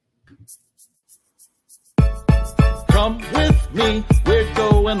Come with me, we're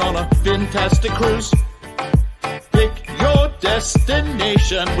going on a fantastic cruise. Pick your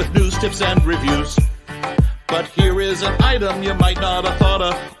destination with news, tips, and reviews. But here is an item you might not have thought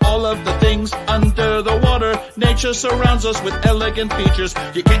of. All of the things under the water. Nature surrounds us with elegant features.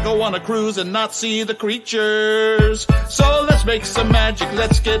 You can't go on a cruise and not see the creatures. So let's make some magic.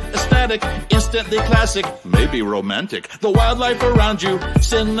 Let's get ecstatic. Instantly classic. Maybe romantic. The wildlife around you.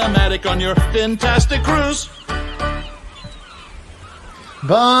 Cinematic on your fantastic cruise.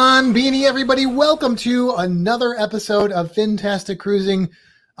 Bon Beanie, everybody. Welcome to another episode of Fantastic Cruising.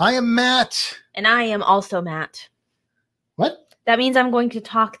 I am Matt. And I am also Matt. What? That means I'm going to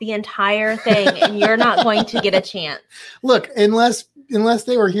talk the entire thing, and you're not going to get a chance. Look, unless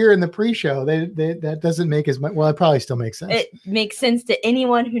they were here in the pre-show, that doesn't make as much. Well, it probably still makes sense. It makes sense to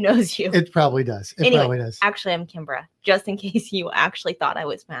anyone who knows you. It probably does. Probably does. Actually, I'm Kimbra, just in case you actually thought I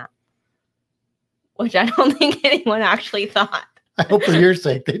was Matt, which I don't think anyone actually thought. I hope for your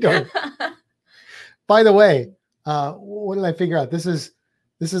sake they don't. By the way, what did I figure out? This is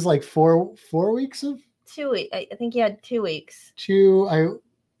like four weeks of 2 weeks. I think you had 2 weeks. 3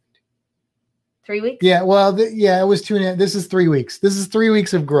 weeks? Yeah. Well, it was 2.5. This is 3 weeks. This is 3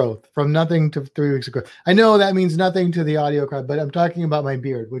 weeks of growth, from nothing to 3 weeks of growth. I know that means nothing to the audio crowd, but I'm talking about my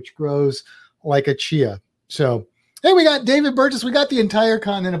beard, which grows like a chia. So, hey, we got David Burgess. We got the entire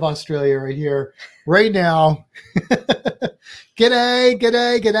continent of Australia right here, right now.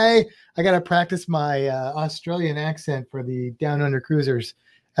 G'day. I got to practice my Australian accent for the Down Under Cruisers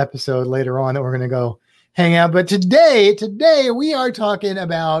episode later on that we're going to go hang out. But today we are talking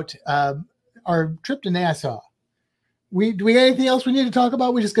about our trip to Nassau. Do we got anything else we need to talk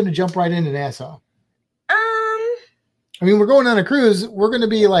about? We're just going to jump right into Nassau. I mean, we're going on a cruise. We're going to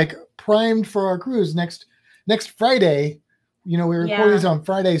be like primed for our cruise next Friday. You know, we record these on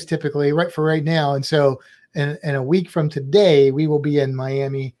Fridays typically, right now. And so in a week from today, we will be in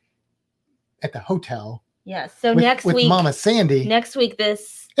Miami at the hotel. Yeah. So with next week, Mama Sandy. Next week,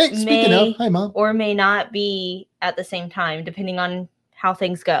 this hi, Mom, or may not be at the same time, depending on how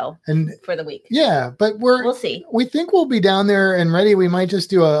things go for the week. Yeah, but we'll see. We think we'll be down there and ready. We might just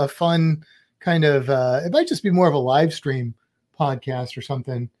do a fun kind of. It might just be more of a live stream podcast or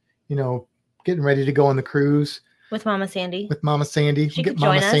something. You know, getting ready to go on the cruise with Mama Sandy. We'll get Mama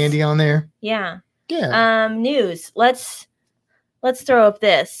Sandy on there. Yeah. Yeah. News. Let's throw up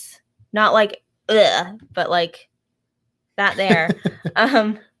this. Not like but like that there.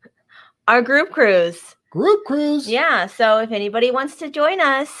 Our group cruise. Yeah. So if anybody wants to join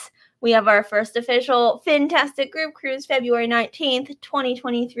us, we have our first official Fantastic Group Cruise February 19th,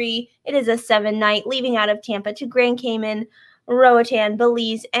 2023. It is a 7-night leaving out of Tampa to Grand Cayman, Roatan,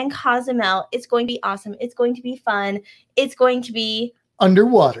 Belize, and Cozumel. It's going to be awesome. It's going to be fun. It's going to be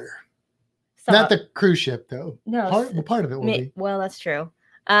underwater. Not the cruise ship, though. No. Part of it will be. Well, that's true.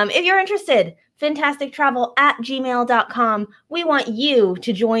 If you're interested, fantastictravel@gmail.com. We want you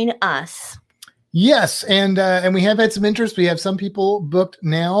to join us. Yes, and we have had some interest. We have some people booked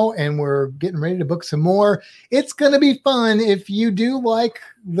now, and we're getting ready to book some more. It's going to be fun. If you do like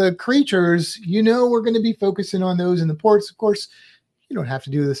the creatures, you know we're going to be focusing on those in the ports. Of course, you don't have to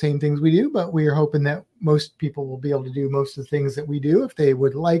do the same things we do, but we are hoping that most people will be able to do most of the things that we do if they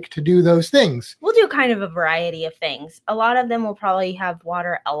would like to do those things. We'll do kind of a variety of things. A lot of them will probably have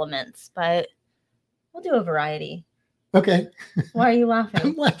water elements, but we'll do a variety. Okay. Why are you laughing?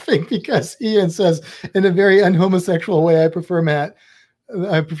 I'm laughing because Ian says in a very unhomosexual way, I prefer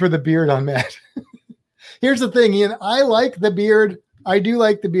the beard on Matt. Here's the thing, Ian. I like the beard. I do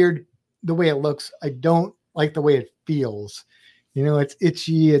like the beard the way it looks. I don't like the way it feels. You know, it's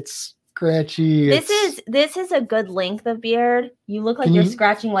itchy, it's scratchy. This is a good length of beard. You look like you're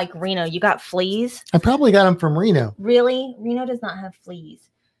scratching like Reno. You got fleas. I probably got them from Reno. Really? Reno does not have fleas.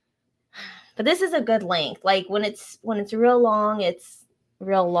 But this is a good length. Like when it's real long, it's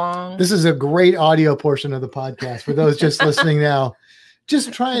real long. This is a great audio portion of the podcast for those just listening now.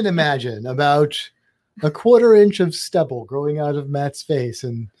 Just try and imagine about a 1/4 inch of stubble growing out of Matt's face,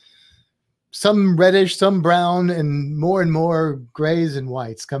 and some reddish, some brown, and more grays and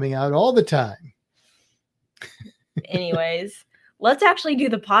whites coming out all the time. Anyways, let's actually do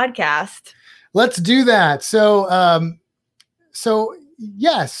the podcast. Let's do that. So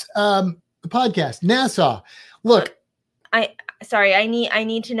yes, the podcast, Nassau. Look, I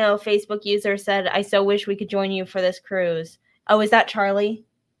need to know. Facebook user said, "I so wish we could join you for this cruise." Oh, is that Charlie?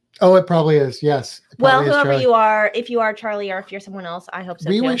 Oh, it probably is. Yes. Well, whoever you are, if you are Charlie or if you're someone else, I hope so.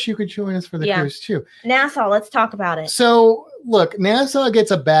 We wish you could join us for the cruise too. Nassau, let's talk about it. So look, Nassau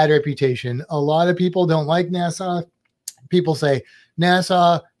gets a bad reputation. A lot of people don't like Nassau. People say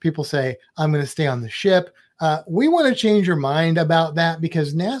Nassau. People say, I'm going to stay on the ship. We want to change your mind about that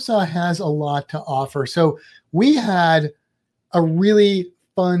because NASA has a lot to offer. So we had a really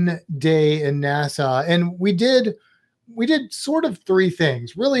fun day in NASA, and we did sort of three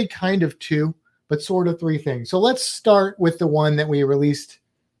things, really kind of two, but sort of three things. So let's start with the one that we released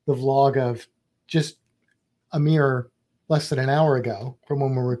the vlog of just a mere less than an hour ago from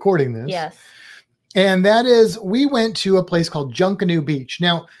when we're recording this. Yes. And that is, we went to a place called Junkanoo Beach.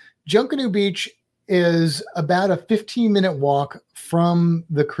 Now, Junkanoo Beach is about a 15-minute walk from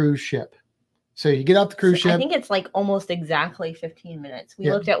the cruise ship. So you get off the cruise ship. I think it's like almost exactly 15 minutes.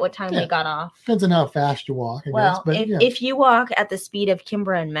 We looked at what time we got off. Depends on how fast you walk, I guess. But if you walk at the speed of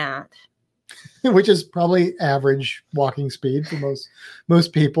Kimbra and Matt. Which is probably average walking speed for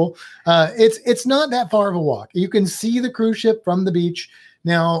most people. It's not that far of a walk. You can see the cruise ship from the beach.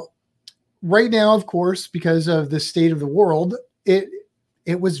 Now, right now, of course, because of the state of the world, it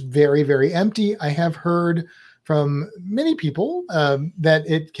was very, very empty. I have heard from many people that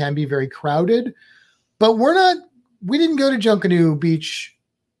it can be very crowded, but we didn't go to Junkanoo Beach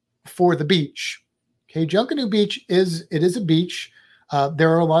for the beach. Okay, Junkanoo Beach is a beach.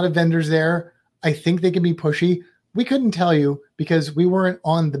 There are a lot of vendors there. I think they can be pushy. We couldn't tell you because we weren't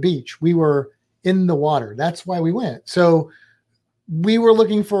on the beach. We were in the water. That's why we went. So we were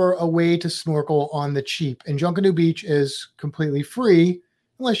looking for a way to snorkel on the cheap, and Junkanoo Beach is completely free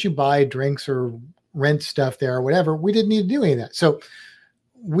unless you buy drinks or rent stuff there or whatever. We didn't need to do any of that. So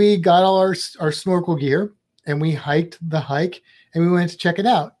we got all our snorkel gear and we hiked the hike and we went to check it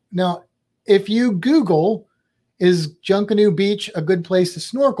out. Now, if you Google, is Junkanoo Beach a good place to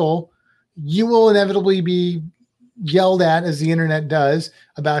snorkel, you will inevitably be yelled at, as the internet does,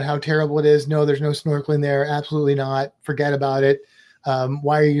 about how terrible it is. No, there's no snorkeling there. Absolutely not. Forget about it.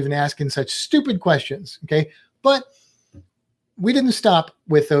 Why are you even asking such stupid questions? Okay. But we didn't stop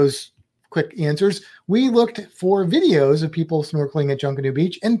with those quick answers. We looked for videos of people snorkeling at Junkanoo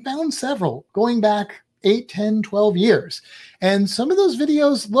Beach and found several going back 8, 10, 12 years. And some of those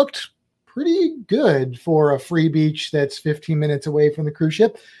videos looked pretty good for a free beach that's 15 minutes away from the cruise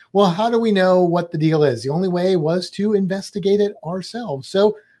ship. Well, how do we know what the deal is? The only way was to investigate it ourselves.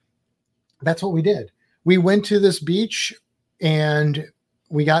 So that's what we did. We went to this beach and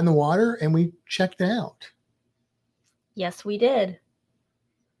we got in the water and we checked it out. Yes, we did.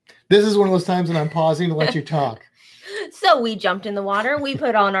 This is one of those times when I'm pausing to let you talk. So we jumped in the water, we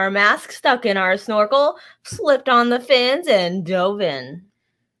put on our mask, stuck in our snorkel, slipped on the fins, and dove in.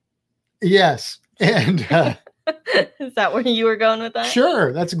 Yes. And is that where you were going with that?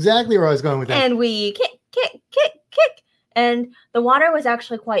 Sure. That's exactly where I was going with that. And we kick. And the water was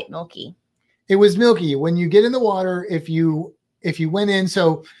actually quite milky. It was milky. When you get in the water, if you went in,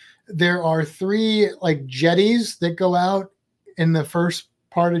 so there are 3 like jetties that go out in the first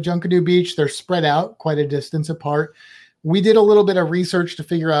part of Junkanoo Beach. They're spread out quite a distance apart. We did a little bit of research to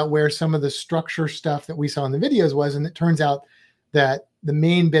figure out where some of the structure stuff that we saw in the videos was, and it turns out that the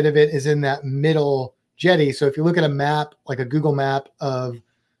main bit of it is in that middle jetty. So if you look at a map, like a Google map of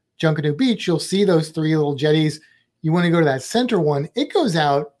Junkanoo Beach, you'll see those 3 little jetties. You want to go to that center one. It goes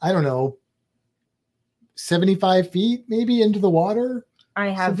out, I don't know, 75 feet maybe into the water. I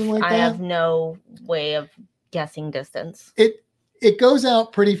have no way of guessing distance. It goes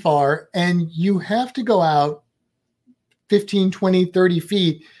out pretty far, and you have to go out 15, 20, 30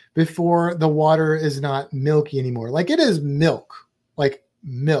 feet before the water is not milky anymore. Like, it is milk, like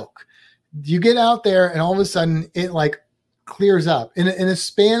milk. You get out there and all of a sudden it like clears up. In a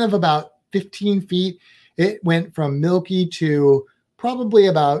span of about 15 feet, it went from milky to probably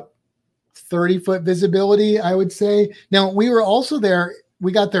about 30-foot visibility, I would say. Now, we were also there.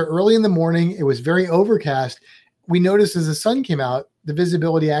 We got there early in the morning. It was very overcast. We noticed as the sun came out, the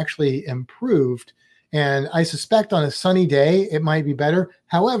visibility actually improved. And I suspect on a sunny day, it might be better.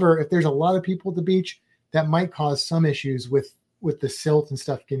 However, if there's a lot of people at the beach, that might cause some issues with the silt and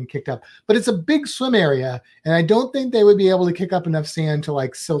stuff getting kicked up. But it's a big swim area, and I don't think they would be able to kick up enough sand to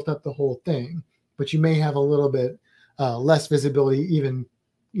like silt up the whole thing. But you may have a little bit less visibility, even,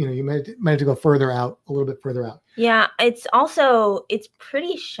 you might have to go further out, a little bit further out. Yeah, it's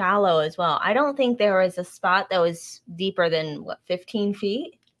pretty shallow as well. I don't think there was a spot that was deeper than 15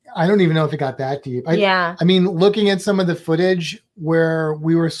 feet. I don't even know if it got that deep. I mean, looking at some of the footage where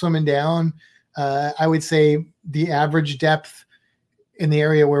we were swimming down, I would say the average depth in the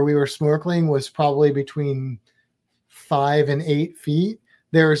area where we were snorkeling was probably between 5 and 8 feet.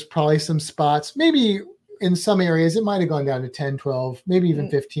 There's probably some spots, maybe in some areas, it might have gone down to 10, 12, maybe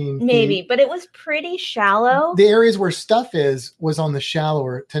even 15 feet. Maybe, but it was pretty shallow. The areas where stuff was on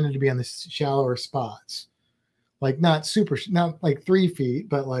the tended to be on the shallower spots. Like not like 3 feet,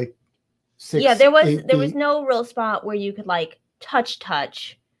 but like there was no real spot where you could like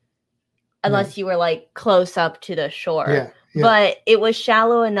touch unless you were like close up to the shore. Yeah. But it was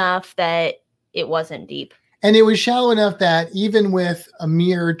shallow enough that it wasn't deep. And it was shallow enough that even with a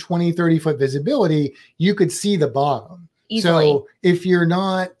mere 20, 30 foot visibility, you could see the bottom. Easily. So if you're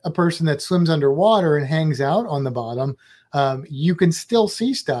not a person that swims underwater and hangs out on the bottom, you can still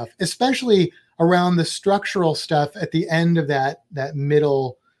see stuff, especially around the structural stuff at the end of that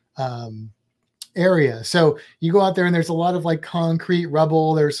middle area. So you go out there and there's a lot of like concrete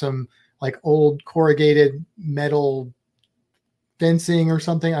rubble. There's some like old corrugated metal fencing or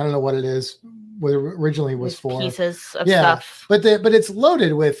something. I don't know what it is. What it originally was for pieces of stuff. But it's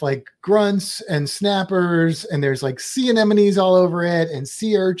loaded with like grunts and snappers, and there's like sea anemones all over it and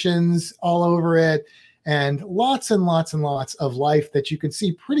sea urchins all over it, and lots and lots and lots of life that you could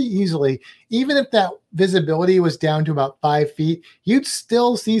see pretty easily. Even if that visibility was down to about 5 feet, you'd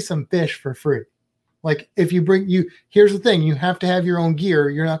still see some fish for free. Like if you here's the thing, you have to have your own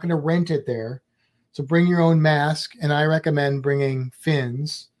gear. You're not going to rent it there. So bring your own mask, and I recommend bringing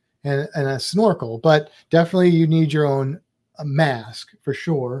fins and a snorkel, but definitely you need your own mask for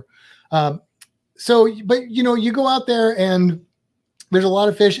sure. But you go out there and there's a lot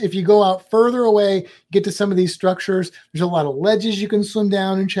of fish. If you go out further away, get to some of these structures, there's a lot of ledges you can swim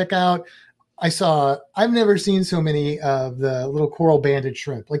down and check out. I've never seen so many of the little coral banded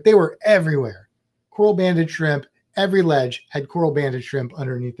shrimp. Like they were everywhere. Coral banded shrimp. Every ledge had coral banded shrimp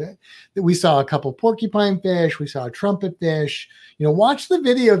underneath it. We saw a couple porcupine fish. We saw a trumpet fish. Watch the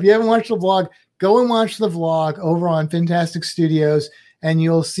video. If you haven't watched the vlog, go and watch the vlog over on Fantastic Studios, and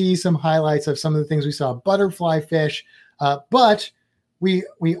you'll see some highlights of some of the things we saw. Butterfly fish. But we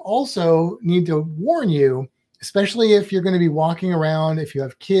also need to warn you, especially if you're going to be walking around, if you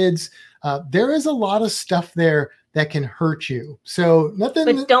have kids, there is a lot of stuff there that can hurt you. So nothing.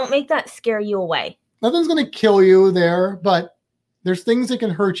 But don't make that scare you away. Nothing's going to kill you there, but there's things that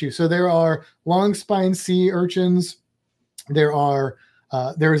can hurt you. So there are long spine sea urchins. There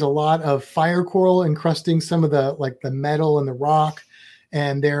is a lot of fire coral encrusting some of the metal and the rock.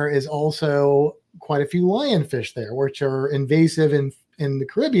 And there is also quite a few lionfish there, which are invasive in the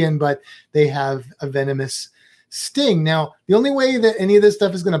Caribbean, but they have a venomous sting. Now, the only way that any of this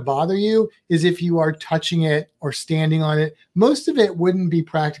stuff is going to bother you is if you are touching it or standing on it. Most of it wouldn't be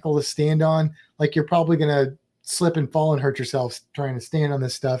practical to stand on. Like you're probably going to slip and fall and hurt yourself trying to stand on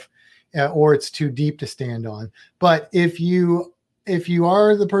this stuff, or it's too deep to stand on. But if you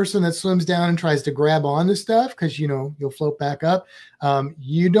are the person that swims down and tries to grab onto stuff because you'll float back up,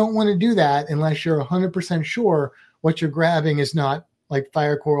 you don't want to do that unless you're 100% sure what you're grabbing is not like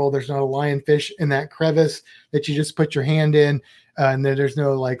fire coral. There's not a lionfish in that crevice that you just put your hand in, and then there's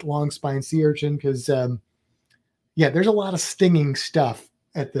no like long spine sea urchin because there's a lot of stinging stuff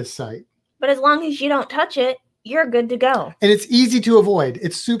at this site. But as long as you don't touch it, you're good to go. And it's easy to avoid.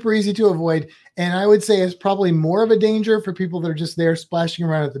 It's super easy to avoid. And I would say it's probably more of a danger for people that are just there splashing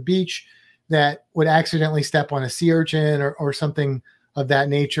around at the beach that would accidentally step on a sea urchin or something of that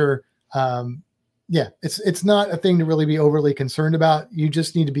nature. It's not a thing to really be overly concerned about. You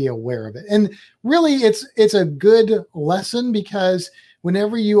just need to be aware of it. And really, it's a good lesson because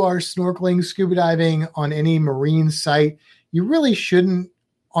whenever you are snorkeling, scuba diving on any marine site, you really shouldn't,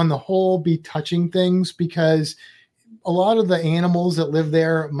 on the whole, be touching things because a lot of the animals that live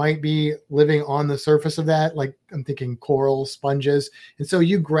there might be living on the surface of that. Like I'm thinking coral, sponges. And so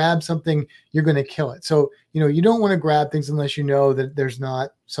you grab something, you're going to kill it. So, you don't want to grab things unless you know that there's not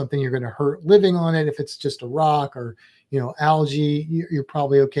something you're going to hurt living on it. If it's just a rock or, algae, you're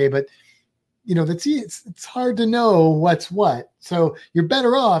probably okay. But, it's hard to know what's what. So you're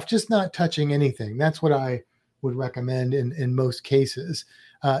better off just not touching anything. That's what I would recommend in most cases.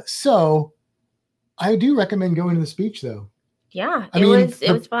 So I do recommend going to this beach though. Yeah, it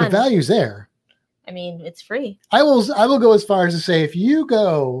was fun. The value's there. I mean, it's free. I will go as far as to say if you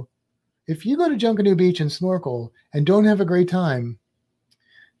go to Junkanoo Beach and snorkel and don't have a great time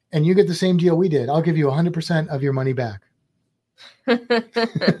and you get the same deal we did, I'll give you 100% of your money back.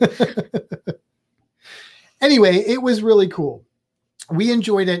 Anyway, it was really cool. We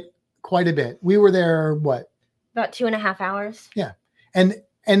enjoyed it quite a bit. We were there, what? About 2.5 hours. Yeah.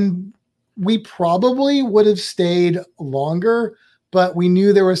 And we probably would have stayed longer, but we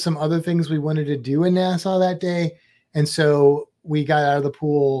knew there were some other things we wanted to do in Nassau that day. And so we got out of the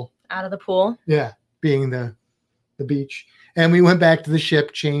pool. Yeah. Being the beach. And we went back to the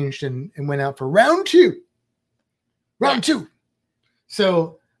ship, changed and went out for round two.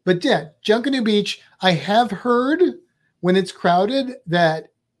 So, but yeah, Junkanoo Beach, I have heard when it's crowded that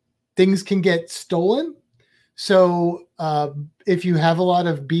things can get stolen. So if you have a lot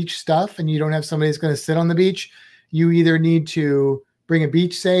of beach stuff and you don't have somebody that's going to sit on the beach, you either need to bring a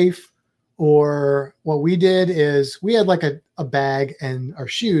beach safe, or what we did is we had like a bag and our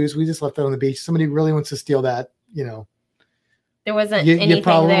shoes. We just left that on the beach. Somebody really wants to steal that, there wasn't anything you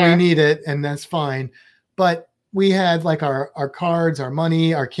probably there. need it, and that's fine. But we had like our cards, our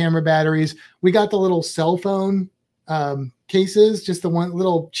money, our camera batteries. We got the little cell phone cases, just the one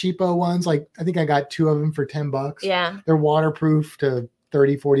little cheapo ones. Like I think I got 2 of them for $10. Yeah. They're waterproof to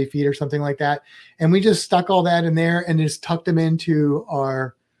 30, 40 feet or something like that. And we just stuck all that in there and just tucked them into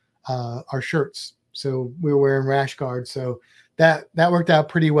our shirts. So we were wearing rash guards. So that worked out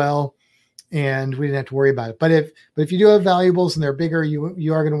pretty well. And we didn't have to worry about it. But if you do have valuables and they're bigger,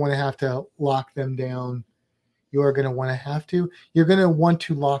 you are going to have to lock them down. You're going to want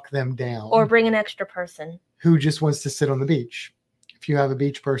to lock them down. Or bring an extra person who just wants to sit on the beach. If you have a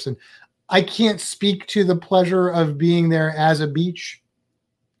beach person, I can't speak to the pleasure of being there as a beach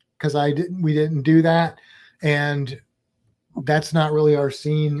because we didn't do that. And that's not really our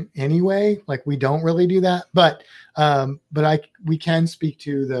scene anyway. Like we don't really do that, but we can speak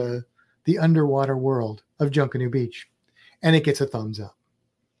to the underwater world of Junkanoo Beach, and it gets a thumbs up.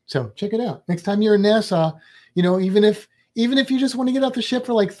 So check it out. Next time you're in Nassau, even if you just want to get off the ship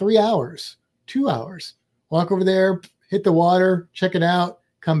for like 3 hours, 2 hours, walk over there, hit the water, check it out,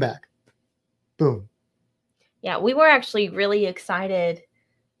 come back. Boom. Yeah, we were actually really excited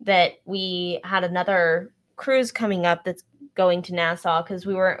that we had another cruise coming up that's going to Nassau, because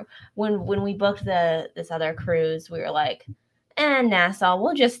we were when we booked this other cruise, we were like, Nassau,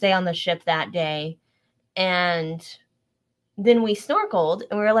 we'll just stay on the ship that day. And then we snorkeled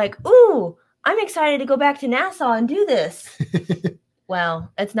and we were like, ooh, I'm excited to go back to Nassau and do this.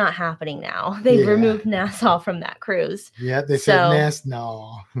 Well, it's not happening now. They've removed Nassau from that cruise. Yeah, they said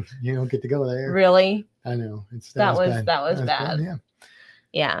no, you don't get to go there. Really? I know. That was bad.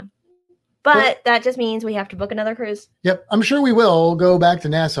 Yeah. But that just means we have to book another cruise. Yep. I'm sure we will go back to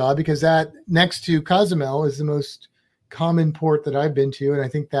Nassau, because that next to Cozumel is the most common port that I've been to. And I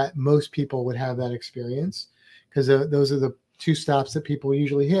think that most people would have that experience, because those are the 2 stops that people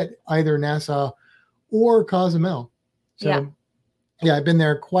usually hit, either Nassau or Cozumel. So yeah, I've been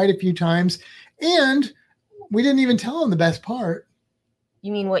there quite a few times, and we didn't even tell them the best part.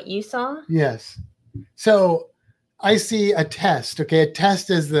 You mean what you saw? Yes. So I see a test. Okay. A test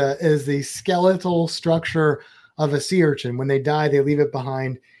is the skeletal structure of a sea urchin. When they die, they leave it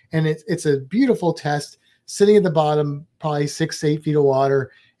behind. And it's a beautiful test sitting at the bottom, probably 6 to 8 feet of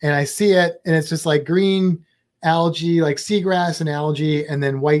water. And I see it, and it's just like green algae, like seagrass and algae, and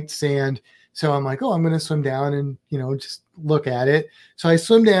then white sand. So I'm like, oh, I'm going to swim down and, just look at it. So I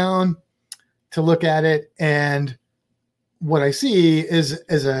swim down to look at it. And what I see is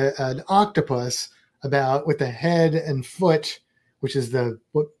an octopus with the head and foot, which is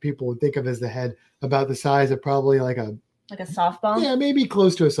what people would think of as the head, about the size of probably like a softball. Yeah, maybe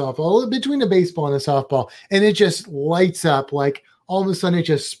close to a softball, between a baseball and a softball. And it just lights up, like all of a sudden it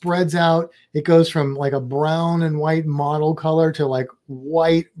just spreads out. It goes from like a brown and white mottle color to like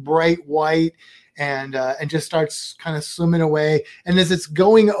white, bright white, and just starts kind of swimming away. And as it's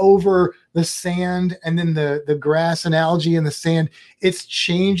going over the sand and then the grass and algae and the sand, it's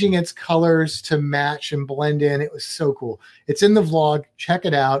changing its colors to match and blend in. It was so cool. It's in the vlog. Check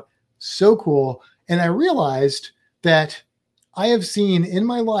it out. So cool. And I realized that I have seen in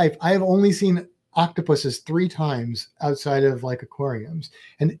my life, I have only seen octopuses 3 times outside of like aquariums.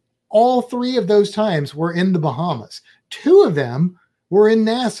 And all 3 of those times were in the Bahamas. 2 of them were in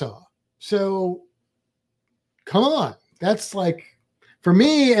Nassau. So come on. That's like, for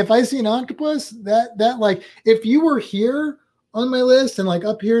me, if I see an octopus, that like, if you were here on my list and like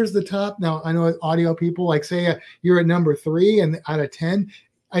up here's the top. Now I know audio people, like say you're at number 3 and out of 10,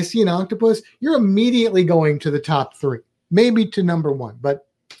 I see an octopus, you're immediately going to the top 3, maybe to number 1, but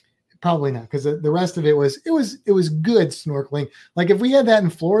probably not, because the rest of it was good snorkeling. Like if we had that in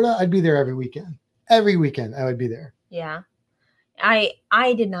Florida, I'd be there every weekend. Every weekend I would be there. Yeah.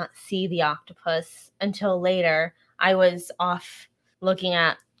 I did not see the octopus until later. I was off looking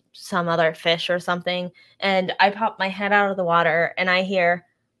at some other fish or something, and I popped my head out of the water and I hear,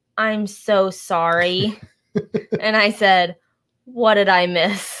 "I'm so sorry." And I said, "What did I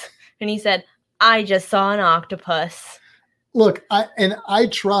miss?" And he said, "I just saw an octopus." Look, I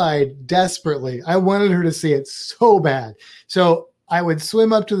tried desperately. I wanted her to see it so bad. So I would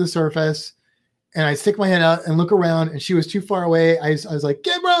swim up to the surface and I stick my head out and look around, and she was too far away. I was like,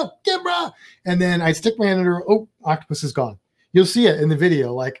 Kimbra. And then I stick my hand under her. Oh, octopus is gone. You'll see it in the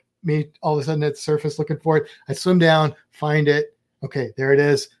video, like me all of a sudden at the surface looking for it. I swim down, find it. Okay, there it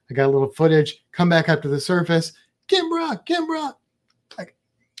is. I got a little footage. Come back up to the surface. Kimbra.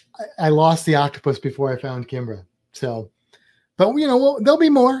 I lost the octopus before I found Kimbra. So, but there'll be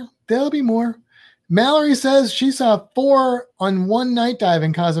more. There'll be more. Mallory says she saw 4 on one night dive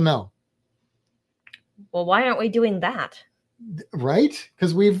in Cozumel. Well, why aren't we doing that? Right?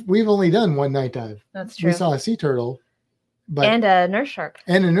 Because we've only done one night dive. That's true. We saw a sea turtle, and a nurse shark.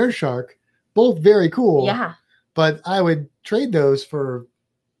 And a nurse shark, both very cool. Yeah. But I would trade those for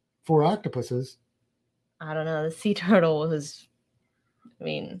 4 octopuses. I don't know. The sea turtle was.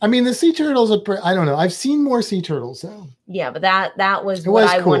 I mean, the sea turtles are. I don't know. I've seen more sea turtles though. Yeah, but that was what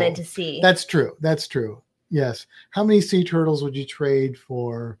I wanted to see. That's true. That's true. Yes. How many sea turtles would you trade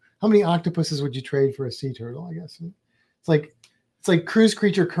for? How many octopuses would you trade for a sea turtle? I guess it's like cruise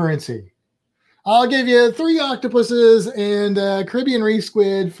creature currency. I'll give you 3 octopuses and a Caribbean reef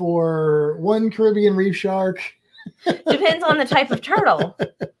squid for 1 Caribbean reef shark. Depends on the type of turtle.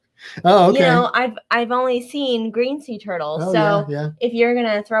 Oh, okay. I've only seen green sea turtles. So if you're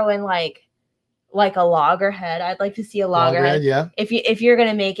gonna throw in like a loggerhead, I'd like to see a loggerhead. Yeah. If you're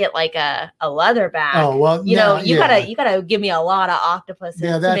gonna make it like a leatherback, oh well, you gotta give me a lot of octopuses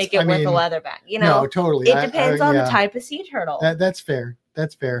to make it worth a leatherback. No, totally. It depends on the type of sea turtle. That's fair.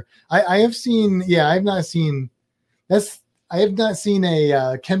 That's fair. I have seen. Yeah, I have not seen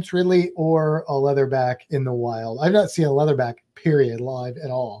a Kemp's Ridley or a leatherback in the wild. I've not seen a leatherback period live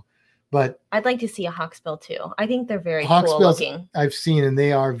at all. But I'd like to see a hawksbill too. I think they're very cool looking. I've seen, and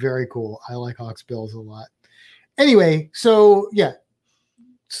they are very cool. I like hawksbills a lot. Anyway, so yeah,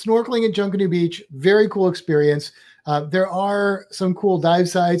 snorkeling at Junkanoo Beach, very cool experience. There are some cool dive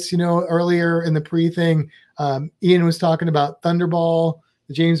sites. Earlier in the pre-thing, Ian was talking about Thunderball,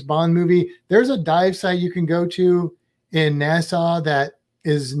 the James Bond movie. There's a dive site you can go to in Nassau that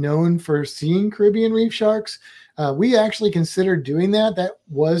is known for seeing Caribbean reef sharks. We actually considered doing that. That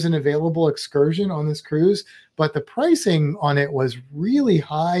was an available excursion on this cruise, but the pricing on it was really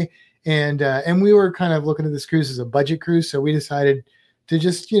high. And we were kind of looking at this cruise as a budget cruise. So we decided to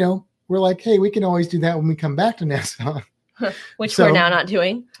just, we're like, hey, we can always do that when we come back to Nassau. Which we're now not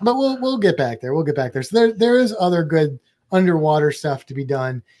doing. But we'll get back there. We'll get back there. So there is other good underwater stuff to be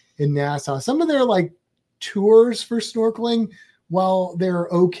done in Nassau. Some of their like tours for snorkeling, while they're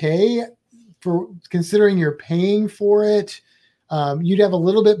okay, for considering you're paying for it, you'd have a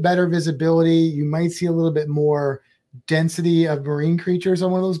little bit better visibility. You might see a little bit more density of marine creatures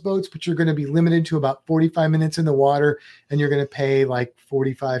on one of those boats, but you're going to be limited to about 45 minutes in the water, and you're going to pay like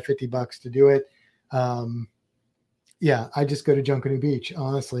 $45-$50 to do it. Yeah, I just go to Junkanoo Beach,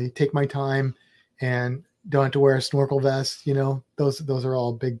 honestly, take my time and don't have to wear a snorkel vest. Those are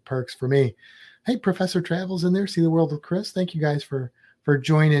all big perks for me. Hey, Professor Travels in there. See the World with Chris. Thank you guys for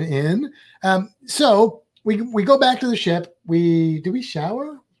joining in. So we go back to the ship. Do we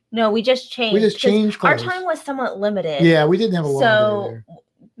shower? No, we just changed. We just changed clothes. Our time was somewhat limited. Yeah, we didn't have a long day there.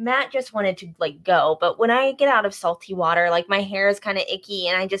 Matt just wanted to go, but when I get out of salty water, like my hair is kind of icky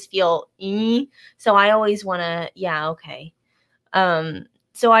and I just feel so I always want to okay.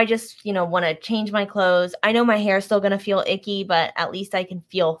 So I just want to change my clothes. I know my hair is still going to feel icky, but at least I can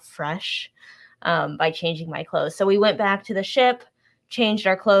feel fresh by changing my clothes. So we went back to the ship, changed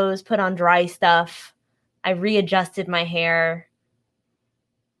our clothes, put on dry stuff. I readjusted my hair.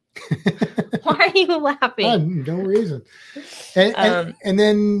 Why are you laughing? No reason. And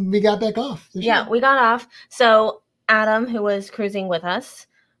then we got back off. Yeah, we got off. So Adam, who was cruising with us,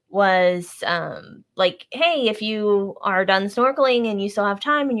 was like, hey, if you are done snorkeling and you still have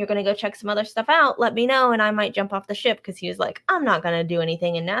time and you're going to go check some other stuff out, let me know and I might jump off the ship, because he was like, I'm not going to do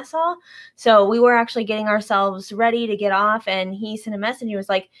anything in Nassau. So we were actually getting ourselves ready to get off, and he sent a message. He was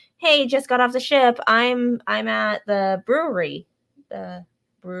like, hey, just got off the ship. I'm at the brewery.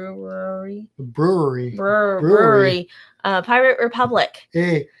 Brewery. Pirate Republic.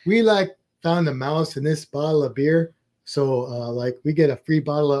 Hey, we found a mouse in this bottle of beer. So we get a free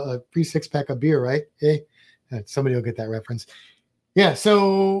 6-pack of beer, right? Hey, somebody will get that reference. Yeah.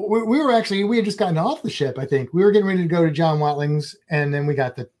 So we had just gotten off the ship. I think we were getting ready to go to John Watling's, and then we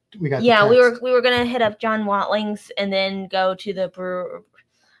got the we were going to hit up John Watling's and then go to the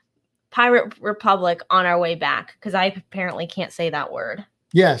Pirate Republic on our way back, because I apparently can't say that word.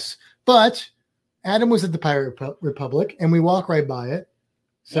 Yes, but Adam was at the Pirate Republic, and we walk right by it.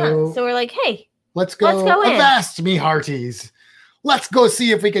 So we're like, hey, let's go in. Avast, me hearties. Let's go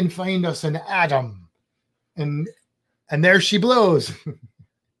see if we can find us an Adam. And there she blows.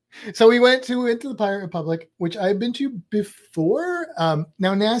 So we went into the Pirate Republic, which I've been to before.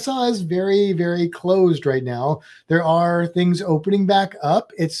 Now Nassau is very, very closed right now. There are things opening back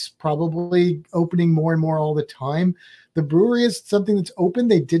up. It's probably opening more and more all the time. The brewery is something that's open.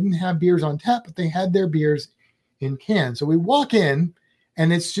 They didn't have beers on tap, but they had their beers in cans. So we walk in,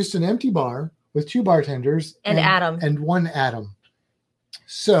 and it's just an empty bar with 2 bartenders and Adam and 1 Adam.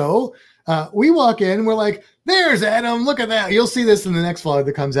 So we walk in, we're like, there's Adam, look at that. You'll see this in the next vlog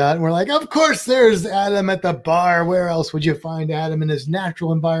that comes out. And we're like, of course there's Adam at the bar. Where else would you find Adam in his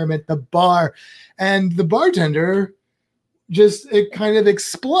natural environment, the bar? And the bartender it kind of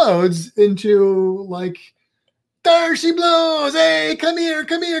explodes into like, there she blows. Hey, come here.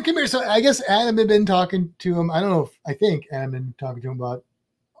 So I guess Adam had been talking to him. I don't know I think Adam had been talking to him about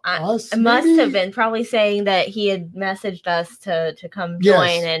us. It must have been probably saying that he had messaged us to come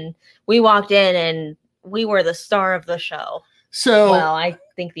join, and we walked in and we were the star of the show. So, well, I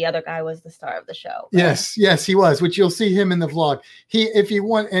think the other guy was the star of the show. But. Yes, he was, which you'll see him in the vlog. If you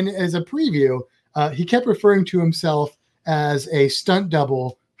want, and as a preview, he kept referring to himself as a stunt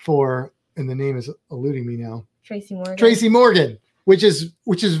double for, and the name is eluding me now. Tracy Morgan, which is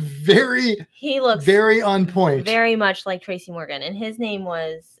he looks very on point, very much like Tracy Morgan, and his name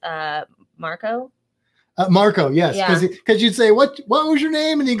was Marco. Marco, yes, because you'd say, what was your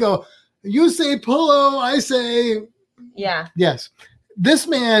name, and he'd go, you say Polo, I say, yes. This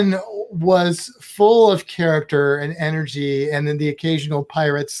man was full of character and energy, and then the occasional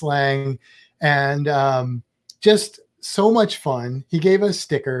pirate slang, and just so much fun. He gave us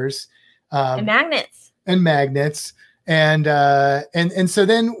stickers and magnets. And so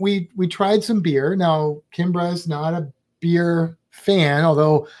then we tried some beer. Now Kimbra's not a beer fan,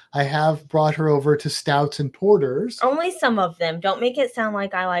 although I have brought her over to stouts and porters. Only some of them. Don't make it sound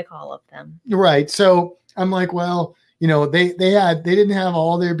like I like all of them. Right. So I'm like, well, they didn't have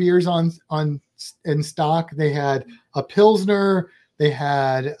all their beers in stock. They had a Pilsner, they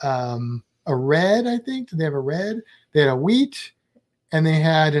had a red, I think. Did they have a red? They had a wheat, and they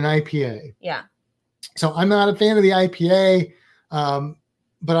had an IPA. Yeah. So I'm not a fan of the IPA,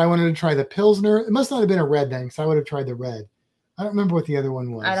 but I wanted to try the Pilsner. It must not have been a red then, because I would have tried the red. I don't remember what the other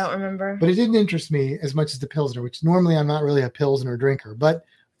one was. I don't remember. But it didn't interest me as much as the Pilsner, which normally I'm not really a Pilsner drinker. But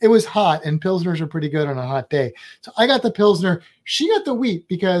it was hot, and Pilsners are pretty good on a hot day. So I got the Pilsner. She got the wheat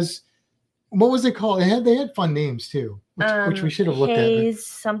because, what was it called? They had fun names too, which we should have looked at.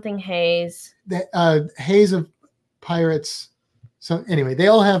 Something Haze. The Haze of Pirates. So anyway, they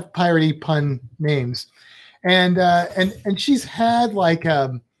all have piratey pun names, and she's had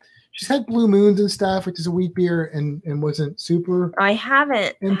she's had Blue Moons and stuff, which is a wheat beer, and wasn't super. I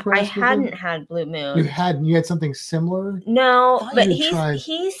hadn't had Blue Moon. You hadn't. You had something similar. No, but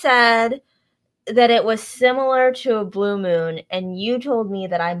he said that it was similar to a Blue Moon, and you told me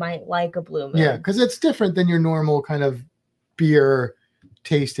that I might like a Blue Moon. Yeah, because it's different than your normal kind of beer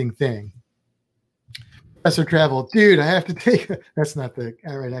tasting thing. Professor Travel, dude, I have to take that's not the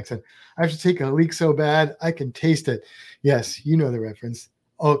right accent. I have to take a leak so bad I can taste it. Yes, you know the reference.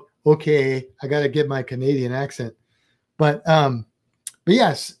 Oh, okay. I got to get my Canadian accent. But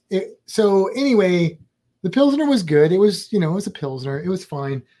yes. So anyway, the Pilsner was good. It was, it was a Pilsner. It was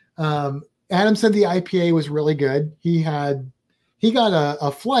fine. Adam said the IPA was really good. He got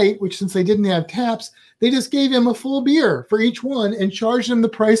a flight, which since they didn't have taps, they just gave him a full beer for each one and charged him the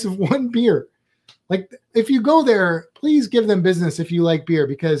price of one beer. Like, if you go there, please give them business if you like beer,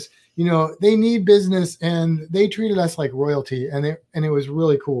 because they need business, and they treated us like royalty, and it was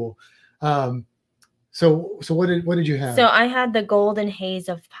really cool. So what did you have? So I had the Golden Haze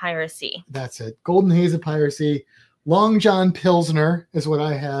of Piracy. That's it. Golden Haze of Piracy. Long John Pilsner is what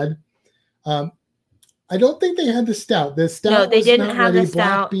I had. I don't think they had the stout. The stout. No, they didn't have the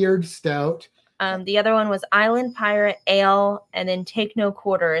stout. Blackbeard stout. The other one was Island Pirate Ale, and then Take No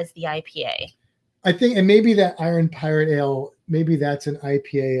Quarter is the IPA. I think, and maybe that Iron Pirate Ale, maybe that's an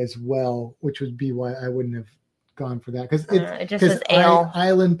IPA as well, which would be why I wouldn't have gone for that, because it just says ale.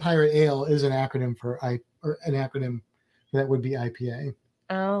 Island Pirate Ale is an acronym that would be IPA.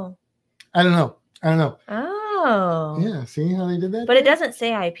 Oh, I don't know. Oh, yeah. See how they did that? But it doesn't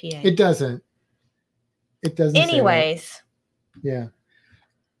say IPA. It doesn't. Anyways. Yeah.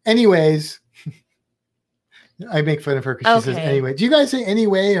 Anyways, I make fun of her because she says anyway. Do you guys say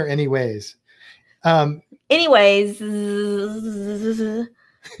anyway or anyways? Anyways,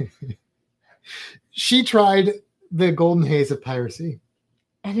 she tried the Golden Haze of Piracy,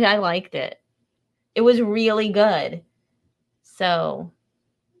 and I liked it. It was really good. So,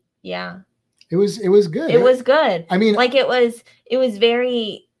 yeah, it was good. It was good. I mean, like it was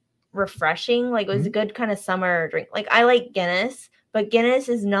very refreshing. Like it was a good kind of summer drink. Like I like Guinness, but Guinness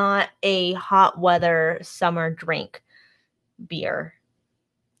is not a hot weather summer drink beer.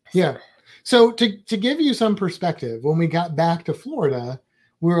 Yeah. So to give you some perspective, when we got back to Florida,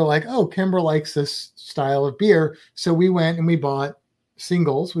 we were like, oh, Kimber likes this style of beer. So we went and we bought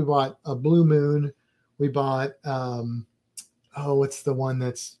singles. We bought a Blue Moon. We bought what's the one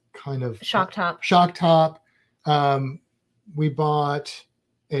that's kind of Shock Top. Shock Top. We bought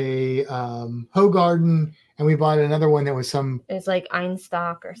a Hoegaarden, and we bought another one that was it's like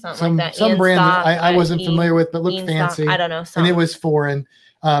Einstock or something like that. Some brand that I wasn't familiar with, but looked fancy. I don't know. And it was foreign.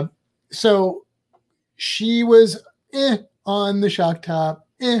 So she was on the Shock Top,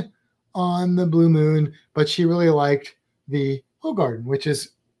 on the Blue Moon, but she really liked the Hoegaarden, which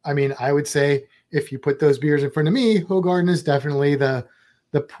is, I mean, I would say if you put those beers in front of me, Hoegaarden is definitely the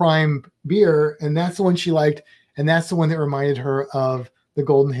prime beer, and that's the one she liked, and that's the one that reminded her of the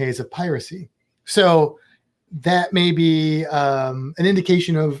Golden Haze of Piracy. So that may be an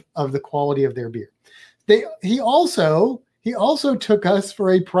indication of the quality of their beer. He also took us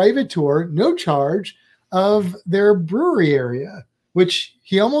for a private tour, no charge, of their brewery area, which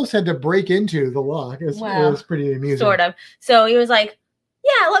he almost had to break into the lock. It was pretty amusing. Sort of. So he was like,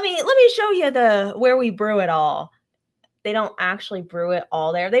 "Yeah, let me show you where we brew it all." They don't actually brew it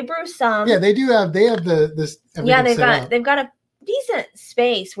all there. They brew some. Yeah, they do have. They have this. Yeah, they've got a decent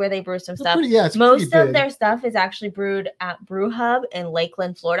space where they brew some stuff. Most of their stuff is actually brewed at Brew Hub in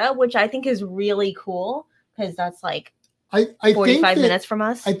Lakeland, Florida, which I think is really cool because that's like I 45 minutes from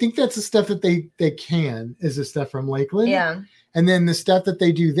us. I think that's the stuff that they is the stuff from Lakeland. Yeah. And then the stuff that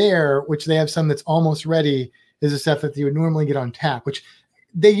they do there, which they have some that's almost ready, is the stuff that you would normally get on tap, which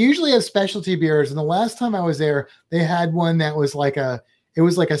they usually have specialty beers. And the last time I was there, they had one that was like a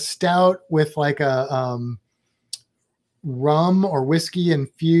stout with like a rum or whiskey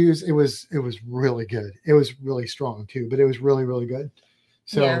infused. It was really good. It was really strong too, but it was really, really good.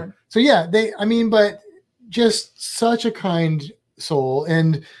 So but just such a kind soul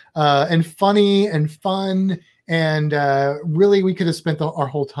and funny and fun. And really, we could have spent our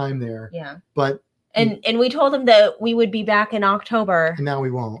whole time there. Yeah. But and we told them that we would be back in October. And now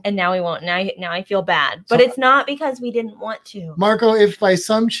we won't. Now I feel bad. But it's not because we didn't want to. Marco, if by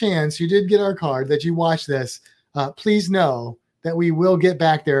some chance you did get our card that you watch this, please know that we will get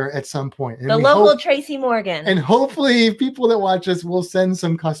back there at some point. And the local Tracy Morgan. And hopefully people that watch us will send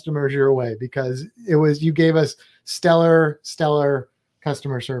some customers your way because you gave us stellar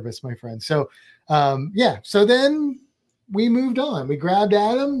customer service, my friend. So so then we moved on. We grabbed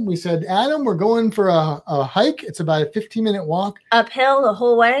Adam. We said, Adam, we're going for a hike. It's about a 15-minute walk. Uphill the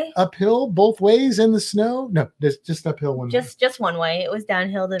whole way? Uphill both ways in the snow? No, just uphill one way. Just one way. It was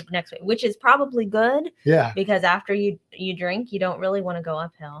downhill the next way, which is probably good. Yeah. Because after you drink, you don't really want to go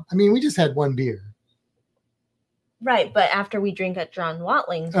uphill. I mean, we just had one beer. Right, but after we drink at John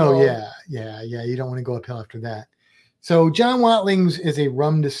Watling's. Oh, yeah. You don't want to go uphill after that. So John Watling's is a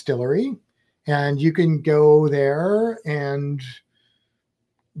rum distillery. And you can go there and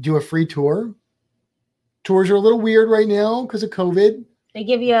do a free tour. Tours are a little weird right now because of COVID. They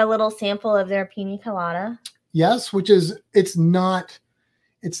give you a little sample of their pina colada. Yes, which is it's not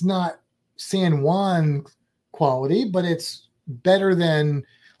San Juan quality, but it's better than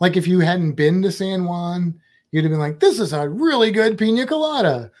like if you hadn't been to San Juan, you'd have been like, this is a really good pina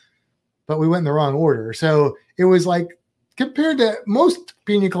colada. But we went in the wrong order. So it was like compared to most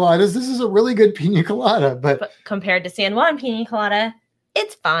pina coladas, this is a really good pina colada, but compared to San Juan pina colada,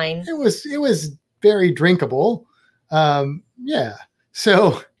 it's fine. It was very drinkable.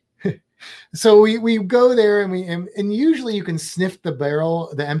 So we go there and usually you can sniff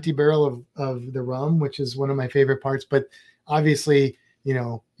the empty barrel of the rum, which is one of my favorite parts. But obviously,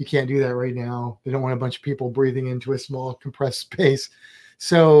 you can't do that right now. They don't want a bunch of people breathing into a small compressed space.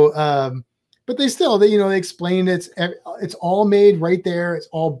 So, but they explained it's all made right there. It's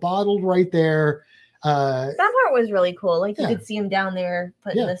all bottled right there. That part was really cool. Like you could see them down there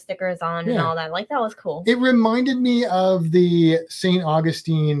putting the stickers on and all that. Like that was cool. It reminded me of the St.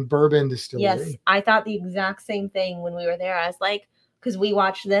 Augustine bourbon distillery. Yes, I thought the exact same thing when we were there. I was like, because we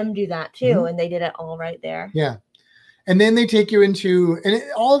watched them do that too, and they did it all right there. Yeah, and then they take you into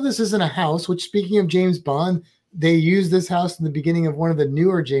all of this is in a house. Which, speaking of James Bond, they use this house in the beginning of one of the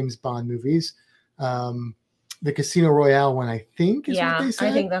newer James Bond movies. The Casino Royale one, I think, is what they said.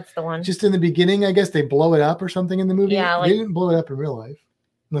 I think that's the one. Just in the beginning, I guess they blow it up or something in the movie. Yeah, they didn't blow it up in real life,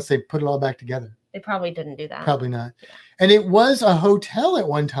 unless they put it all back together. They probably didn't do that. Probably not. Yeah. And it was a hotel at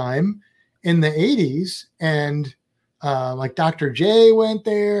one time in the 80s, and like Dr. J went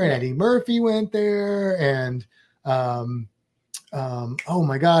there, and Eddie Murphy went there, and oh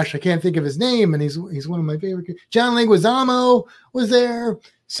my gosh, I can't think of his name, and he's one of my favorite. John Leguizamo was there,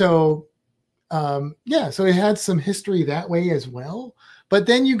 so. So it had some history that way as well. But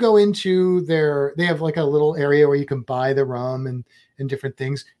then you go into they have like a little area where you can buy the rum and different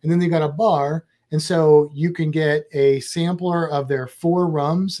things. And then they got a bar. And so you can get a sampler of their 4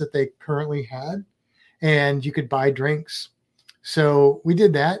 rums that they currently had. And you could buy drinks. So we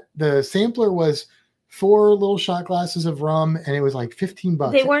did that. The sampler was 4 little shot glasses of rum, and it was like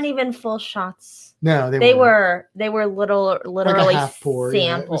 $15. They weren't even full shots. No, they were literally like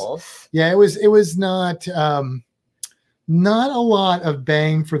samples. Yeah, it was not not a lot of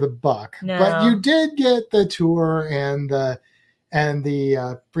bang for the buck. No. But you did get the tour and the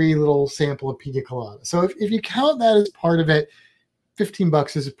free little sample of pina colada. So if you count that as part of it,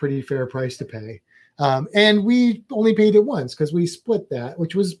 $15 is a pretty fair price to pay. And we only paid it once because we split that,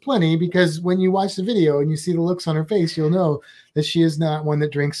 which was plenty, because when you watch the video and you see the looks on her face, you'll know that she is not one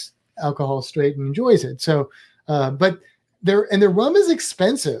that drinks alcohol straight and enjoys it. So, but the rum is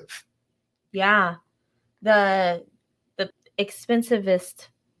expensive. Yeah. The expensivest,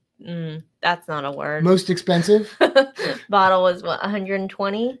 that's not a word. Most expensive bottle was what,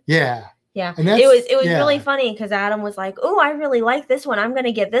 120? Yeah. Yeah, it was really funny because Adam was like, "Oh, I really like this one. I'm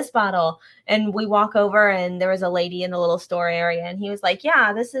gonna get this bottle." And we walk over, and there was a lady in the little store area, and he was like,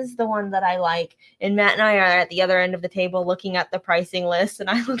 "Yeah, this is the one that I like." And Matt and I are at the other end of the table looking at the pricing list, and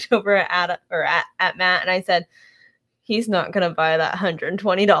I looked over at Adam, or at Matt, and I said, "He's not gonna buy that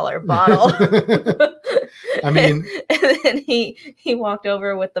 $120 bottle." I mean, and then he walked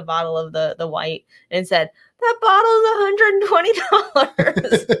over with the bottle of the white and said, "That bottle's $120."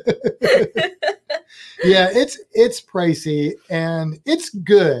 Yeah, it's pricey and it's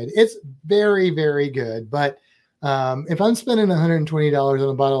good. It's very, very good. But if I'm spending $120 on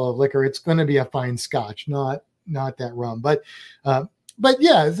a bottle of liquor, it's going to be a fine scotch, not that rum. But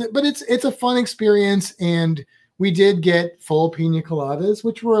yeah, but it's a fun experience, and we did get full pina coladas,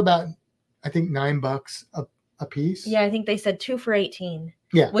 which were about, I think, $9 a piece. Yeah, I think they said 2 for $18.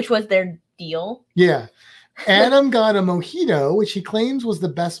 Yeah, which was their deal. Yeah. Adam got a mojito, which he claims was the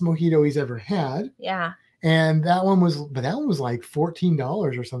best mojito he's ever had. Yeah. And that one was like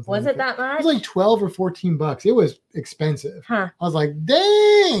 $14 or something. Was it that much? It was like $12 or $14. It was expensive. Huh. I was like,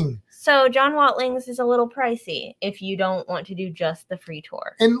 dang. So John Watling's is a little pricey if you don't want to do just the free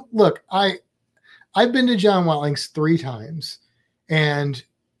tour. And look, I've been to John Watling's 3 times, and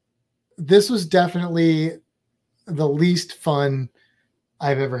this was definitely the least fun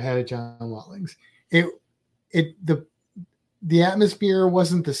I've ever had at John Watling's. The atmosphere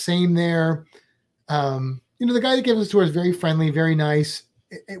wasn't the same there. The guy that gave us a tour is very friendly, very nice.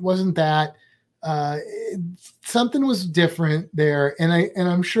 It wasn't that. Something was different there, and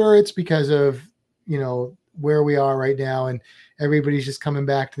I'm sure it's because of where we are right now, and everybody's just coming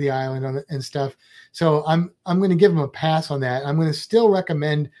back to the island and stuff. So I'm going to give them a pass on that. I'm going to still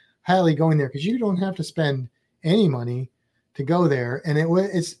recommend highly going there, because you don't have to spend any money to go there. And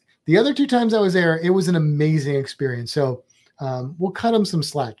it's the other 2 times I was there, it was an amazing experience. So we'll cut them some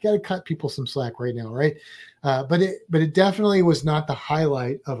slack. You got to cut people some slack right now, right? But it definitely was not the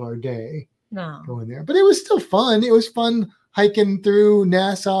highlight of our day. No. Going there, but it was still fun. It was fun hiking through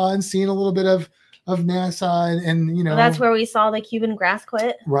Nassau and seeing a little bit of Nassau, and well, that's where we saw the Cuban grass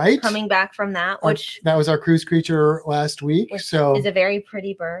quit. Right. Coming back from that, that was our cruise creature last week. So is a very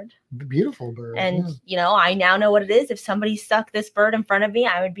pretty bird. Beautiful bird. And I now know what it is. If somebody stuck this bird in front of me,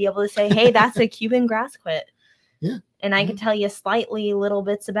 I would be able to say, "Hey, that's a Cuban grass quit." Yeah. And I could tell you slightly little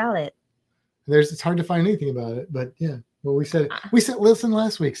bits about it. It's hard to find anything about it, but yeah. Well, we said listen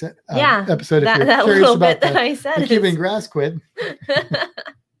last week's episode. That little bit that I said. The Cuban grass quit.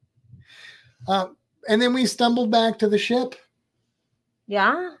 And then we stumbled back to the ship.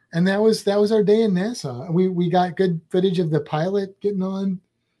 Yeah. And that was our day in Nassau. We got good footage of the pilot getting on.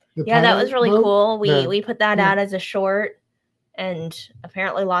 That was really cool. We put that out as a short, and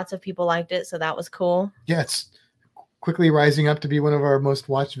apparently lots of people liked it, so that was cool. Yeah, it's quickly rising up to be one of our most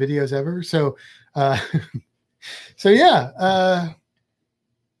watched videos ever. So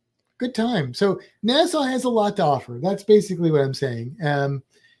good time. So Nassau has a lot to offer. That's basically what I'm saying.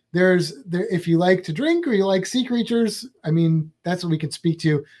 If you like to drink or you like sea creatures, I mean, that's what we can speak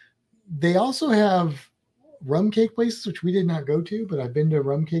to. They also have rum cake places, which we did not go to, but I've been to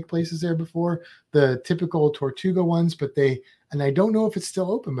rum cake places there before, the typical Tortuga ones, and I don't know if it's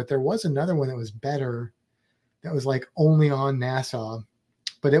still open, but there was another one that was better. That was like only on Nassau,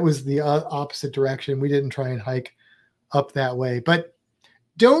 but it was the opposite direction. We didn't try and hike up that way, but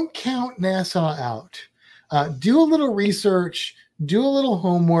don't count Nassau out. Do a little research, do a little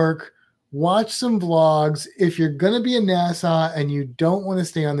homework, watch some vlogs. If you're going to be in Nassau and you don't want to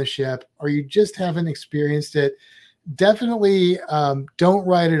stay on the ship, or you just haven't experienced it, definitely don't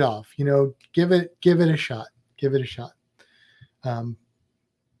write it off. Give it a shot. Give it a shot.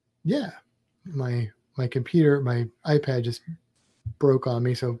 My computer, my iPad just broke on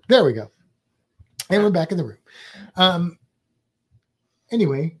me. So there we go. And we're back in the room.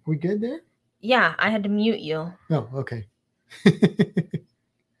 Anyway, we good there? Yeah, I had to mute you. Oh, okay.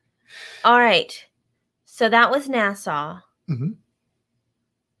 All right. So that was Nassau. Mm-hmm.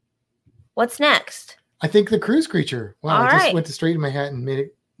 What's next? I think the cruise creature. Wow, All I just right. went to straighten my hat and made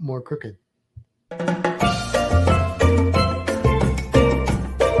it more crooked.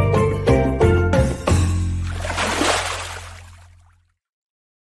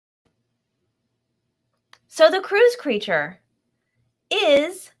 So the cruise creature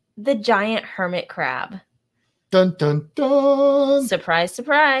is the giant hermit crab. Dun, dun, dun. Surprise,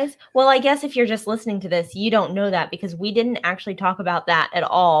 surprise. Well, I guess if you're just listening to this, you don't know that because we didn't actually talk about that at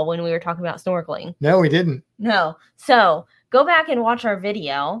all when we were talking about snorkeling. No, we didn't. No. So go back and watch our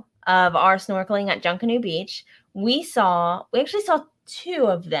video of our snorkeling at Junkanoo Beach. We actually saw two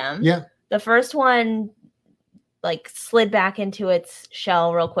of them. Yeah. The first one like slid back into its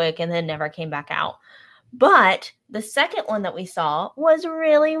shell real quick and then never came back out. But the second one that we saw was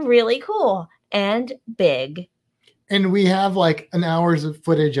really, really cool and big. And we have like an hour's of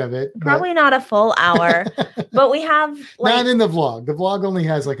footage of it. Probably not a full hour, but we have like... Not in the vlog. The vlog only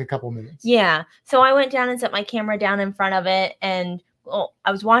has like a couple minutes. Yeah. So I went down and set my camera down in front of it and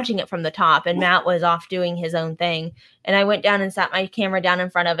I was watching it from the top and Matt was off doing his own thing. And I went down and sat my camera down in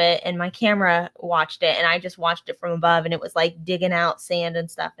front of it and my camera watched it and I just watched it from above and it was like digging out sand and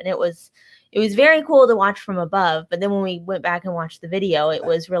stuff. And it was very cool to watch from above. But then when we went back and watched the video, it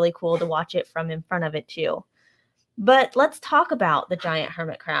was really cool to watch it from in front of it too. But let's talk about the giant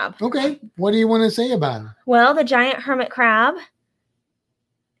hermit crab. Okay. What do you want to say about it? Well, the giant hermit crab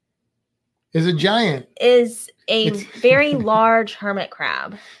is a giant. Is a very large hermit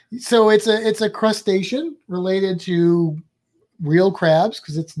crab. So it's a crustacean related to real crabs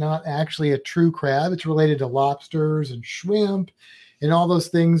because it's not actually a true crab. It's related to lobsters and shrimp and all those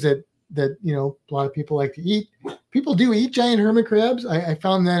things that you know a lot of people like to eat. People do eat giant hermit crabs. I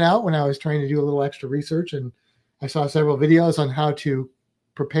found that out when I was trying to do a little extra research, and I saw several videos on how to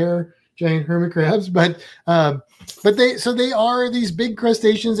prepare giant hermit crabs. But they are these big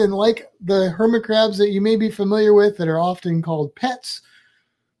crustaceans, and like the hermit crabs that you may be familiar with that are often called pets.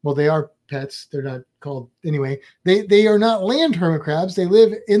 Well, they are pets. They're not called anyway. They are not land hermit crabs. They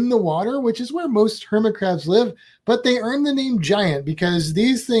live in the water, which is where most hermit crabs live. But they earn the name giant because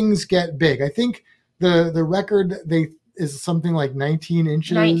these things get big. I think the record is something like 19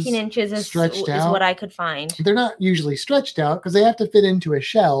 inches. 19 inches is what I could find. They're not usually stretched out because they have to fit into a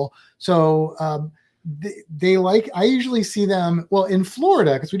shell. So I usually see them, well, in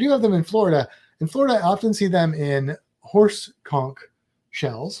Florida, because we do have them in Florida. In Florida, I often see them in horse conch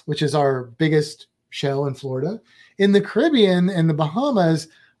shells, which is our biggest shell in Florida. In the Caribbean and the Bahamas,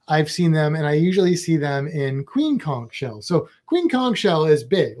 I've seen them, and I usually see them in queen conch shells. So queen conch shell is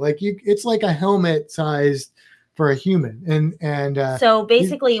big, it's like a helmet sized for a human. And so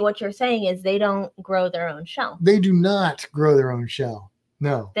basically, what you're saying is they don't grow their own shell. They do not grow their own shell.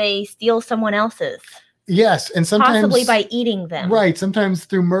 No, they steal someone else's. Yes, and sometimes possibly by eating them. Right, sometimes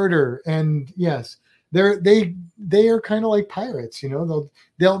through murder, and yes. They are kind of like pirates, you know.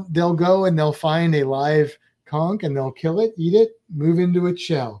 They'll go and they'll find a live conch and they'll kill it, eat it, move into its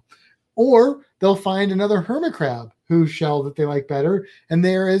shell, or they'll find another hermit crab whose shell that they like better, and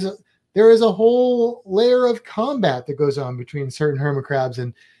there is a whole layer of combat that goes on between certain hermit crabs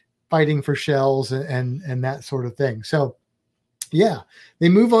and fighting for shells and that sort of thing. So, yeah, they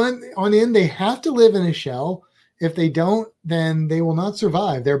move on in. They have to live in a shell. If they don't, then they will not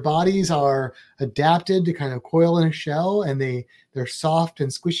survive. Their bodies are adapted to kind of coil in a shell, and they're soft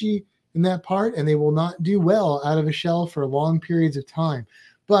and squishy in that part, and they will not do well out of a shell for long periods of time.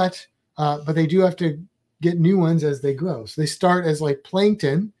 But they do have to get new ones as they grow. So they start as like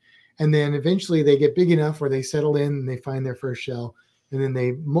plankton, and then eventually they get big enough where they settle in and they find their first shell, and then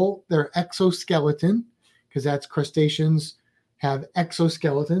they molt their exoskeleton, because that's crustaceans have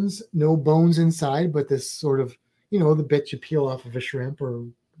exoskeletons, no bones inside, but this sort of, you know, the bit you peel off of a shrimp or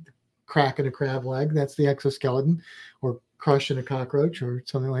crack in a crab leg. That's the exoskeleton, or crush in a cockroach or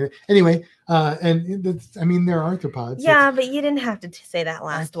something like that. Anyway, and they're arthropods. Yeah, but you didn't have to say that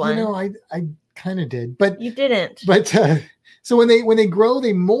last one. You know, I kind of did, but you didn't. But so when they grow,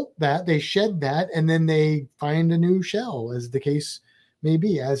 they molt that, they shed that, and then they find a new shell, as the case may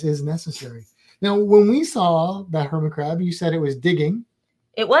be, as is necessary. Now, when we saw that hermit crab, you said it was digging.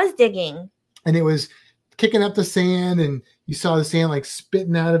 It was digging. And it was kicking up the sand, and you saw the sand like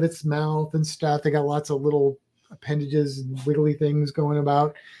spitting out of its mouth and stuff. They got lots of little appendages and wiggly things going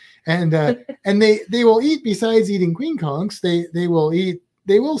about. And and they will eat, besides eating queen conchs,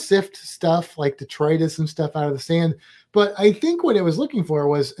 they will sift stuff like detritus and stuff out of the sand. But I think what it was looking for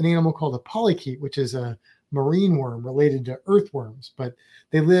was an animal called a polychaete, which is a marine worm related to earthworms. But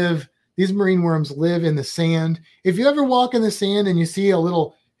these These marine worms live in the sand. If you ever walk in the sand and you see a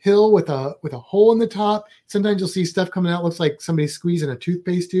little hill with a hole in the top, sometimes you'll see stuff coming out. Looks like somebody's squeezing a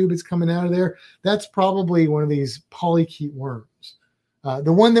toothpaste tube. It's coming out of there. That's probably one of these polychaete worms.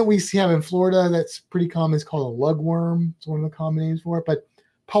 The one that we have in Florida that's pretty common is called a lugworm. It's one of the common names for it, but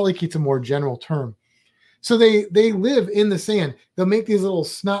polychaete's a more general term. So they live in the sand. They'll make these little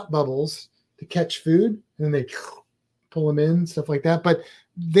snot bubbles to catch food, and then they pull them in, stuff like that. But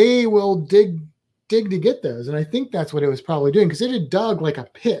they will dig to get those, and I think that's what it was probably doing, because it had dug like a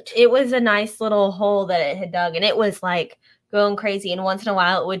pit. It was a nice little hole that it had dug, and it was like going crazy. And once in a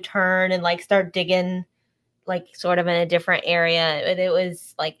while, it would turn and like start digging, like sort of in a different area. But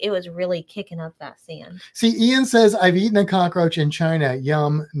it was really kicking up that sand. See, Ian says, I've eaten a cockroach in China.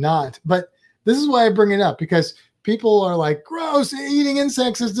 Yum, not. But this is why I bring it up, because people are like, gross, eating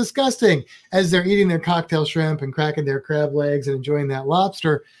insects is disgusting, as they're eating their cocktail shrimp and cracking their crab legs and enjoying that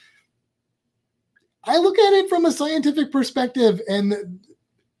lobster. I look at it from a scientific perspective, and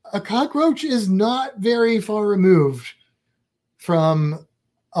a cockroach is not very far removed from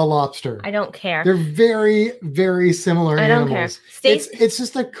a lobster. I don't care. They're very, very similar animals. I don't care. It's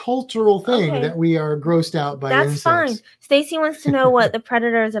just a cultural thing that we are grossed out by insects. That's fine. Stacy wants to know what the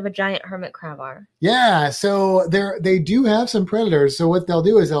predators of a giant hermit crab are. Yeah, so they do have some predators. So what they'll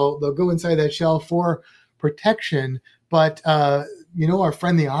do is they'll go inside that shell for protection. But our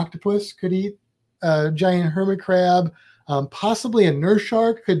friend the octopus could eat a giant hermit crab. Possibly a nurse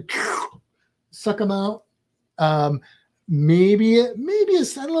shark could suck them out. Maybe I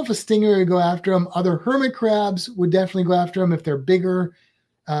don't know if a stinger would go after them. Other hermit crabs would definitely go after them if they're bigger.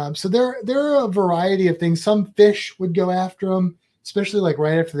 So there are a variety of things. Some fish would go after them, especially like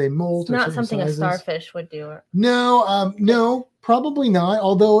right after they molt. It's not something sizes. A starfish would do. No, probably not.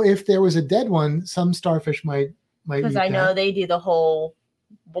 Although if there was a dead one, some starfish might. Because I know they do the whole.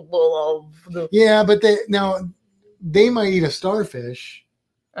 Yeah, but they might eat a starfish.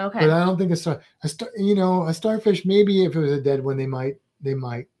 Okay. But I don't think a starfish, maybe if it was a dead one, they might,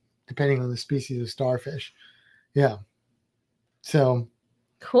 depending on the species of starfish. Yeah. So.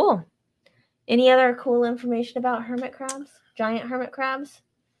 Cool. Any other cool information about hermit crabs? Giant hermit crabs?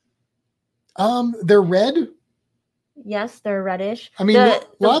 They're red. Yes, they're reddish. I mean,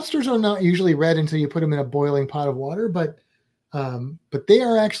 lobsters are not usually red until you put them in a boiling pot of water, but they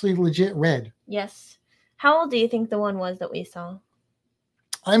are actually legit red. Yes. How old do you think the one was that we saw?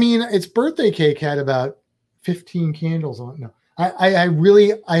 I mean, its birthday cake had about 15 candles on it. No,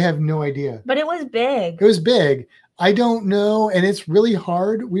 I have no idea. But it was big. It was big. I don't know. And it's really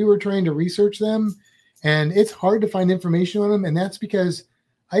hard. We were trying to research them, and it's hard to find information on them. And that's because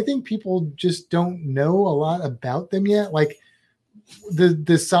I think people just don't know a lot about them yet. Like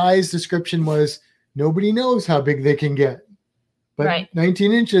the size description was, nobody knows how big they can get. But right.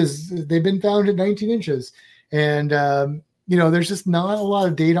 19 inches, they've been found at 19 inches. And, there's just not a lot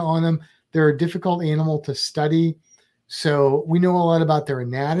of data on them. They're a difficult animal to study. So we know a lot about their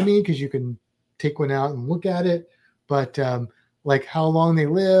anatomy because you can take one out and look at it. But like how long they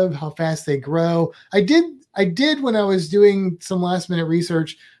live, how fast they grow. I did when I was doing some last minute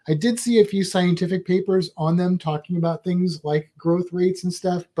research, I did see a few scientific papers on them talking about things like growth rates and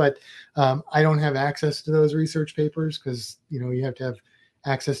stuff. But I don't have access to those research papers because, you have to have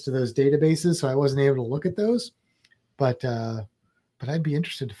access to those databases. So I wasn't able to look at those. But I'd be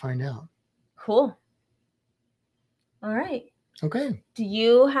interested to find out. Cool. All right. Okay. Do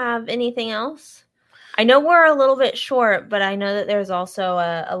you have anything else? I know we're a little bit short, but I know that there's also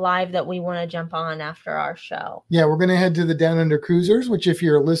a live that we want to jump on after our show. Yeah, we're going to head to the Down Under Cruisers, which if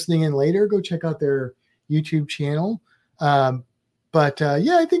you're listening in later, go check out their YouTube channel. I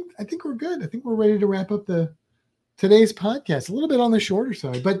think we're good. I think we're ready to wrap up today's podcast, a little bit on the shorter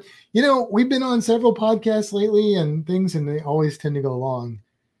side, but we've been on several podcasts lately and they always tend to go long.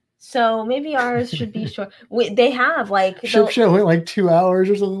 So maybe ours should be short. They have Ship Show went like 2 hours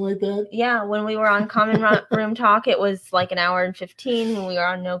or something like that. Yeah, when we were on Common Room Talk, it was like an hour and 15. When we were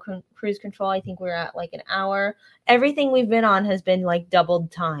on No Cruise Control, I think we were at like an hour. Everything we've been on has been like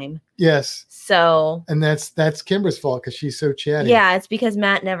doubled time. Yes. So. And that's Kimbra's fault because she's so chatty. Yeah, it's because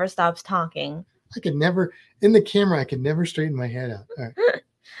Matt never stops talking. I could never straighten my head out. All right.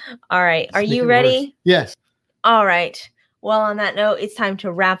 All right. Are you ready? Worse. Yes. All right. Well, on that note, it's time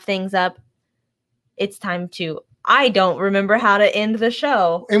to wrap things up. I don't remember how to end the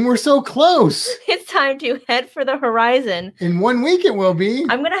show. And we're so close. It's time to head for the horizon. In 1 week it will be.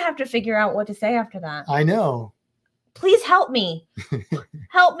 I'm going to have to figure out what to say after that. I know. Please help me.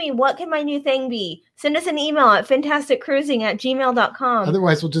 Help me. What can my new thing be? Send us an email at fantasticcruising@gmail.com.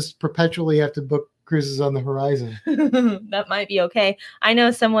 Otherwise, we'll just perpetually have to book cruises on the horizon. That might be okay. I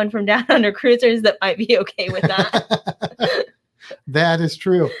know someone from Down Under Cruisers that might be okay with that. That is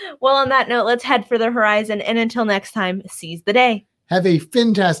true. Well, on that note, let's head for the horizon. And until next time, seize the day. Have a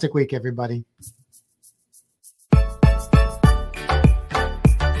fantastic week, everybody.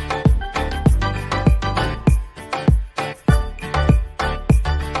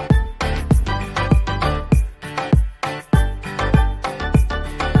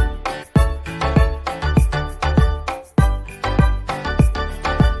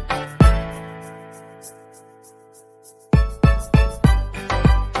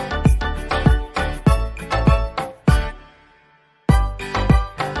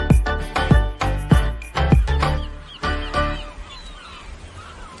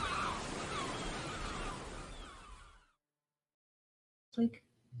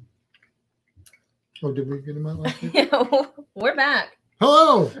 Oh, did we get him out last week? Yeah, we're back.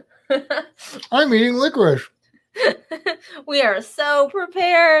 Hello. I'm eating licorice. We are so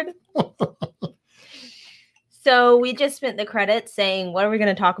prepared. So we just spent the credits saying, what are we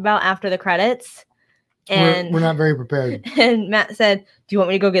going to talk about after the credits? And we're not very prepared. And Matt said, do you want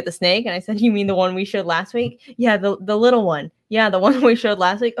me to go get the snake? And I said, you mean the one we showed last week? Yeah, the little one. Yeah, the one we showed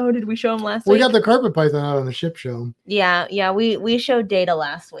last week. Oh, did we show him last week? We got the carpet python out on the ship show. Yeah, we showed Data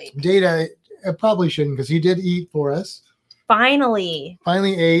last week. Data, I probably shouldn't because he did eat for us. Finally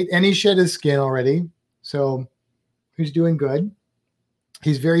ate, and he shed his skin already. So he's doing good.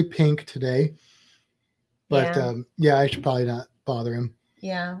 He's very pink today. But yeah, I should probably not bother him.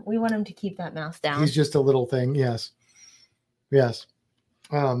 Yeah, we want him to keep that mouse down. He's just a little thing. Yes. Yes,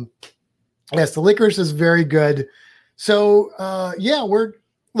 the licorice is very good. So yeah,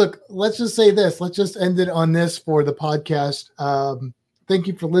 let's just say this. Let's just end it on this for the podcast. Thank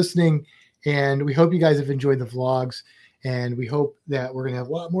you for listening. And we hope you guys have enjoyed the vlogs. And we hope that we're going to have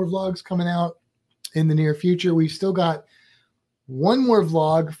a lot more vlogs coming out in the near future. We've still got one more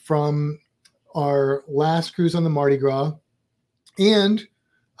vlog from our last cruise on the Mardi Gras. And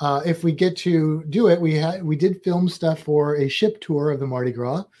if we get to do it, we did film stuff for a ship tour of the Mardi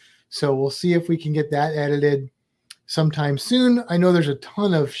Gras. So we'll see if we can get that edited sometime soon. I know there's a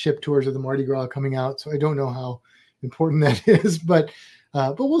ton of ship tours of the Mardi Gras coming out, so I don't know how important that is, but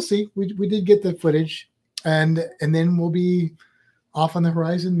we'll see. We did get the footage, and then we'll be off on the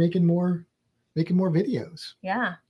horizon making more videos. Yeah.